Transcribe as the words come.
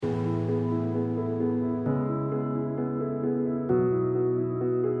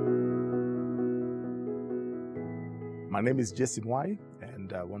My name is Jesse Mwai,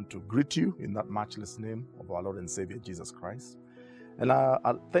 and I want to greet you in that matchless name of our Lord and Savior Jesus Christ. And I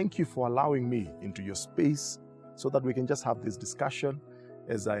thank you for allowing me into your space so that we can just have this discussion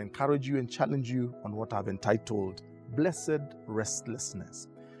as I encourage you and challenge you on what I've entitled Blessed Restlessness.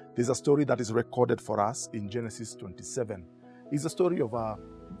 This is a story that is recorded for us in Genesis 27. It's a story of a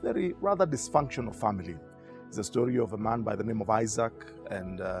very rather dysfunctional family. It's a story of a man by the name of Isaac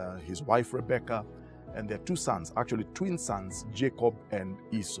and his wife Rebekah and their two sons, actually twin sons, Jacob and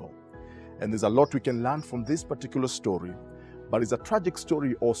Esau. And there's a lot we can learn from this particular story, but it's a tragic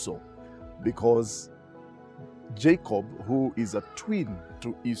story also because Jacob, who is a twin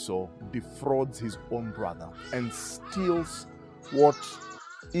to Esau, defrauds his own brother and steals what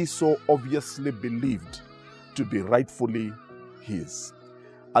Esau obviously believed to be rightfully his.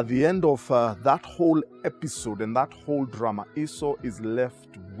 At the end of that whole episode and that whole drama, Esau is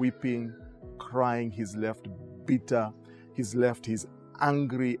left weeping, crying, he's left bitter, he's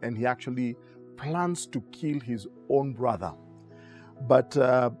angry, and he actually plans to kill his own brother. But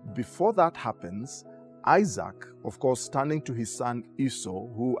before that happens, Isaac, of course, turning to his son Esau,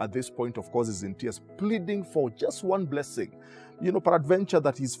 who at this point, of course, is in tears, pleading for just one blessing. Peradventure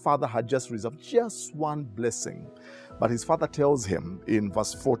that his father had just reserved, just one blessing. But his father tells him in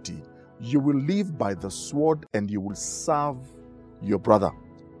verse 40, you will live by the sword and you will serve your brother.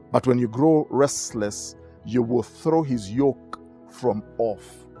 But when you grow restless, you will throw his yoke from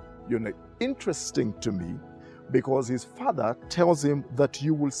off. Interesting to me, because his father tells him that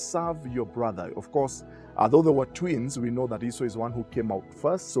you will serve your brother. Of course, although they were twins, we know that Esau is one who came out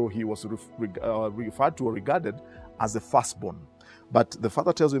first, so he was referred to or regarded as the firstborn. But the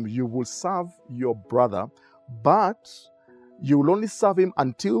father tells him, you will serve your brother, but you will only serve him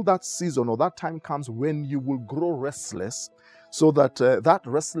until that season or that time comes when you will grow restless, so that that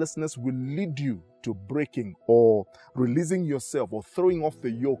restlessness will lead you to breaking or releasing yourself or throwing off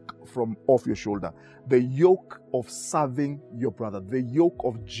the yoke from off your shoulder. The yoke of serving your brother, the yoke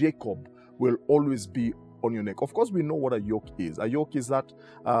of Jacob will always be on your neck. Of course, we know what a yoke is. A yoke is that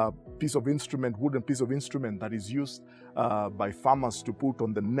piece of instrument, wooden piece of instrument that is used by farmers to put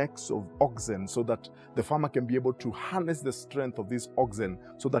on the necks of oxen so that the farmer can be able to harness the strength of these oxen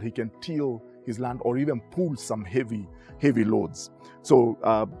so that he can till his land or even pull some heavy loads. So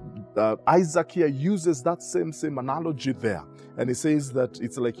Isaac here uses that same analogy there, and he says that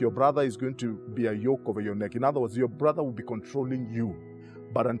it's like your brother is going to be a yoke over your neck. In other words, your brother will be controlling you.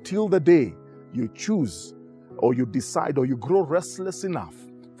 But until the day you choose or you decide or you grow restless enough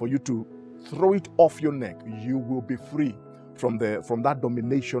for you to throw it off your neck, you will be free from that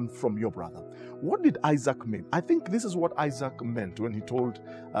domination from your brother. What did Isaac mean? I think this is what Isaac meant when he told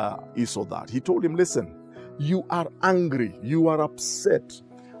Esau that. He told him, listen, you are angry, you are upset.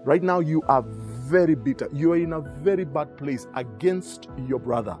 Right now you are very bitter. You are in a very bad place against your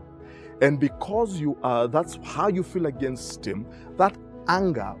brother. And because that's how you feel against him, that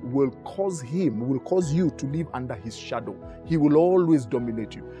anger will cause you to live under his shadow. He will always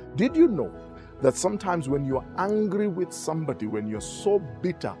dominate you. Did you know that sometimes when you're angry with somebody, when you're so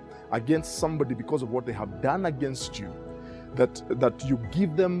bitter against somebody because of what they have done against you, that you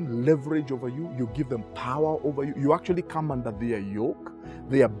give them leverage over you, you give them power over you, you actually come under their yoke.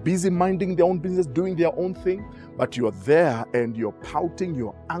 They are busy minding their own business, doing their own thing, but you're there and you're pouting,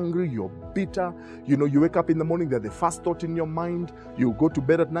 you're angry, you're bitter. You wake up in the morning, they're the first thought in your mind. You go to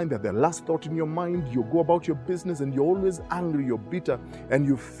bed at night, they're the last thought in your mind. You go about your business and you're always angry, you're bitter, and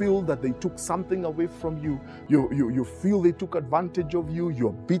you feel that they took something away from you. You feel they took advantage of you.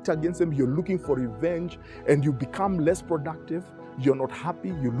 You're bitter against them. You're looking for revenge, and you become less productive. You're not happy.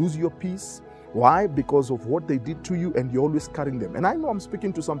 You lose your peace. Why? Because of what they did to you, and you're always carrying them. And I know I'm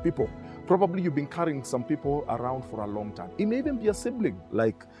speaking to some people. Probably you've been carrying some people around for a long time. It may even be a sibling,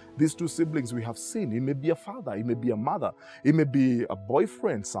 like these two siblings we have seen. It may be a father, it may be a mother, it may be a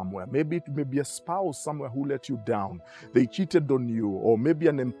boyfriend somewhere, maybe it may be a spouse somewhere who let you down. They cheated on you, or maybe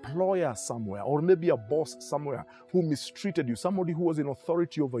an employer somewhere, or maybe a boss somewhere who mistreated you, somebody who was in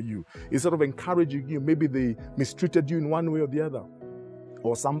authority over you. Instead of encouraging you, maybe they mistreated you in one way or the other.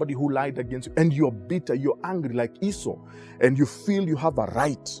 Or somebody who lied against you, and you're bitter, you're angry like Esau, and you feel you have a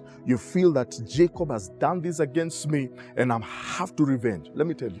right. You feel that Jacob has done this against me, and I have to revenge. Let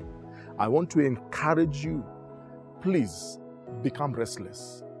me tell you, I want to encourage you, please become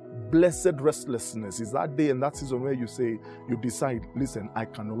restless. Blessed restlessness is that day and that season where you decide, listen, I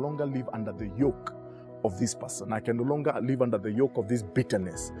can no longer live under the yoke of this person. I can no longer live under the yoke of this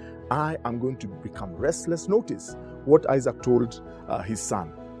bitterness. I am going to become restless. Notice what Isaac told his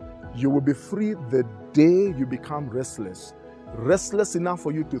son. You will be free the day you become restless. Restless enough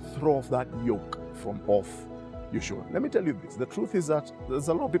for you to throw off that yoke from off you should. Let me tell you this. The truth is that there's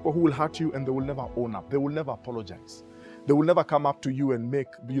a lot of people who will hurt you and they will never own up. They will never apologize. They will never come up to you and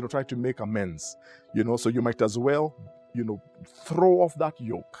try to make amends. So you might as well, throw off that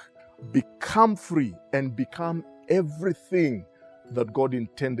yoke, become free, and become everything that God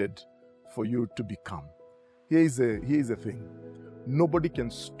intended for you to become. Here is a thing. Nobody can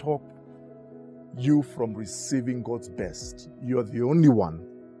stop you from receiving God's best. You are the only one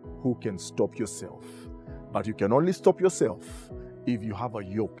who can stop yourself. But you can only stop yourself if you have a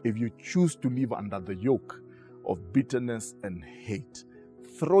yoke, if you choose to live under the yoke of bitterness and hate.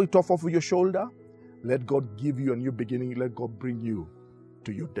 Throw it off of your shoulder. Let God give you a new beginning. Let God bring you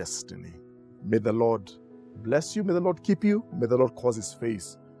to your destiny. May the Lord bless you. May the Lord keep you. May the Lord cause His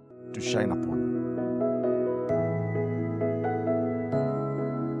face to shine upon you.